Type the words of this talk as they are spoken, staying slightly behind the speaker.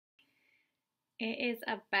It is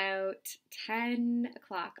about 10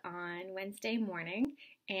 o'clock on Wednesday morning,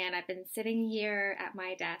 and I've been sitting here at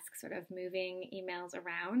my desk, sort of moving emails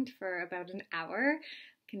around for about an hour,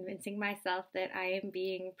 convincing myself that I am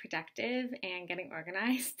being productive and getting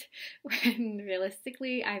organized, when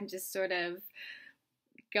realistically I'm just sort of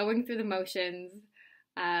going through the motions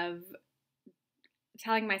of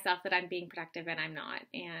telling myself that I'm being productive and I'm not.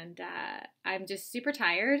 And I'm just super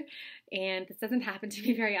tired. And this doesn't happen to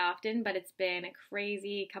me very often, but it's been a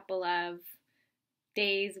crazy couple of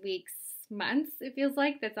days, weeks, months, it feels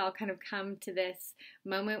like, that's all kind of come to this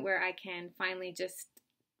moment where I can finally just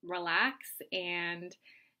relax. And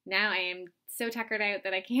now I am so tuckered out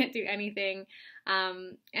that I can't do anything.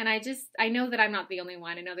 And I know that I'm not the only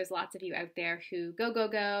one. I know there's lots of you out there who go, go,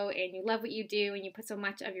 go, and you love what you do, and you put so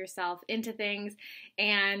much of yourself into things.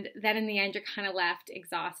 And then in the end, you're kind of left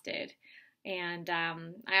exhausted. And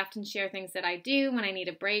I often share things that I do when I need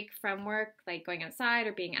a break from work, like going outside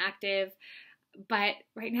or being active. But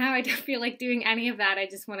right now, I don't feel like doing any of that. I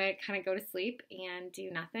just want to kind of go to sleep and do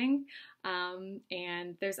nothing.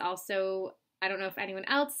 And there's also, I don't know if anyone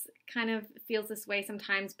else kind of feels this way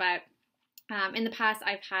sometimes, but in the past,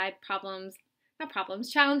 I've had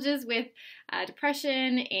challenges with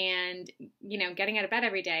depression and, getting out of bed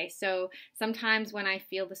every day. So sometimes when I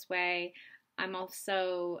feel this way, I'm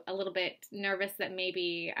also a little bit nervous that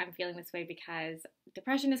maybe I'm feeling this way because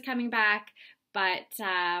depression is coming back. But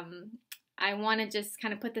I want to just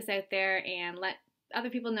kind of put this out there and let other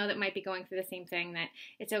people know that might be going through the same thing, that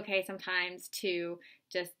it's okay sometimes to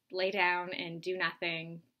just lay down and do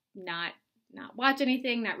nothing, not watch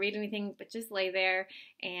anything, not read anything, but just lay there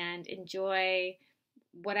and enjoy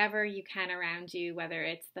whatever you can around you, whether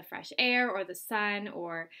it's the fresh air or the sun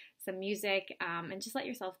or some music, and just let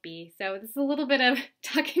yourself be. So this is a little bit of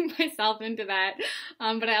tucking myself into that,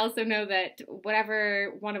 but I also know that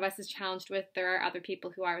whatever one of us is challenged with, there are other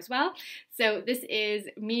people who are as well. So this is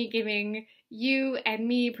me giving you and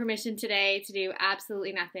me permission today to do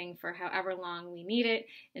absolutely nothing for however long we need it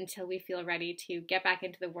until we feel ready to get back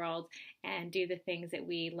into the world and do the things that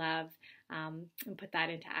we love, and put that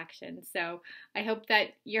into action. So I hope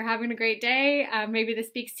that you're having a great day. Maybe this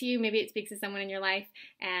speaks to you, maybe it speaks to someone in your life.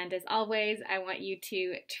 And as always, I want you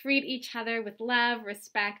to treat each other with love,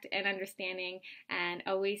 respect, and understanding, and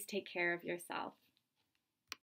always take care of yourself.